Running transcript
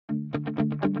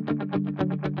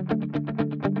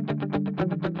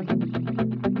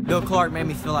Bill Clark made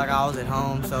me feel like I was at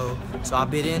home, so I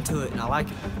bit into it and I like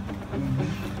it.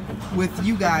 With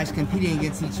you guys competing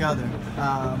against each other,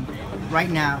 right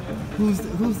now, who's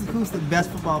the best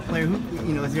football player?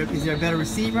 Is there a better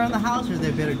receiver in the house, or is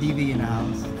there a better DB in the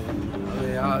house?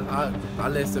 I mean, I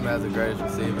list him as the greatest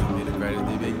receiver and be the greatest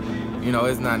DB. You know,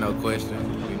 it's not no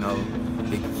question. We know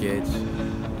he can catch,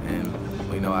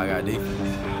 and we know I got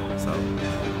defense. So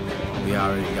we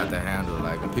already got the handle.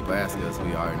 Like, when people ask us,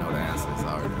 we already know the answer. It's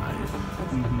already right here.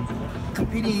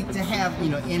 Competing to have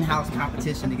in-house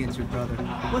competition against your brother,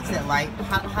 what's that like?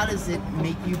 How does it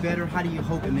make you better? How do you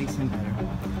hope it makes him better?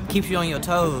 Keeps you on your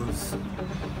toes.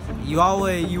 You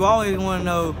always want to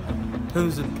know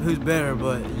who's better,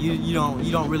 but you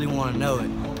don't really want to know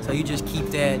it. So you just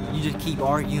keep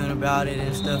arguing about it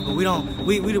and stuff. But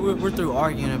we're through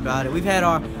arguing about it. We've had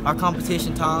our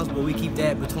competition times, but we keep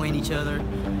that between each other,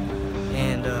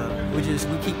 and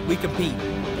we compete.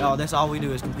 Oh, that's all we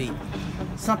do is compete.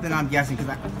 Something I'm guessing,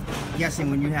 because I'm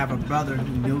guessing when you have a brother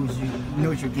who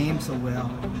knows your game so well,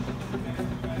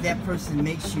 that person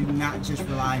makes you not just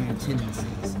rely on your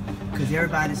tendencies, because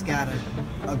everybody's got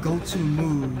a go-to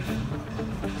move,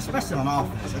 especially on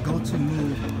offense, a go-to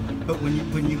move. But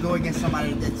when you go against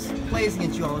somebody that plays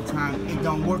against you all the time, it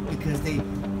don't work because they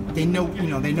know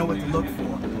what to look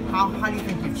for. How do you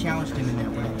think you've challenged him in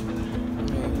that way?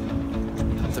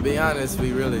 To be honest,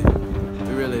 we really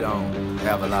don't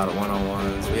have a lot of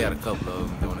one-on-ones. We had a couple of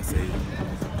them during the season,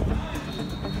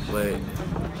 but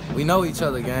we know each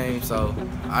other game, so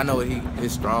I know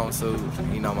his strong suit,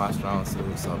 he know my strong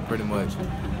suit, so pretty much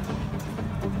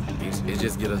it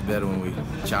just get us better when we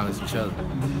challenge each other.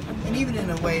 And even in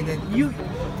a way that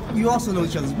you also know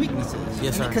each other's weaknesses.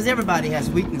 Yes, sir. Because everybody has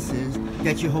weaknesses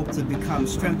that you hope to become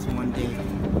strengths one day.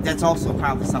 That's also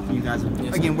probably something you guys,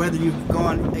 again, whether you've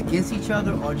gone against each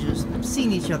other or just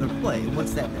seen each other play,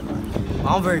 what's that been like?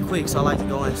 I'm very quick, so I like to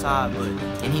go inside,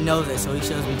 and he knows that, so he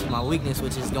shows me to my weakness,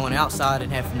 which is going outside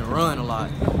and having to run a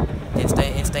lot and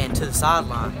staying to the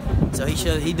sideline. So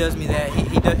he does me that.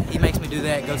 He makes me do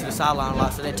that, go to the sideline a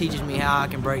lot. So that teaches me how I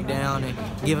can break down and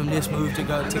give him this move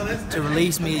to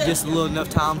release me just a little enough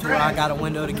time to where I got a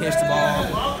window to catch the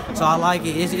ball. So I like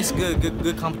it. It's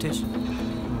good competition.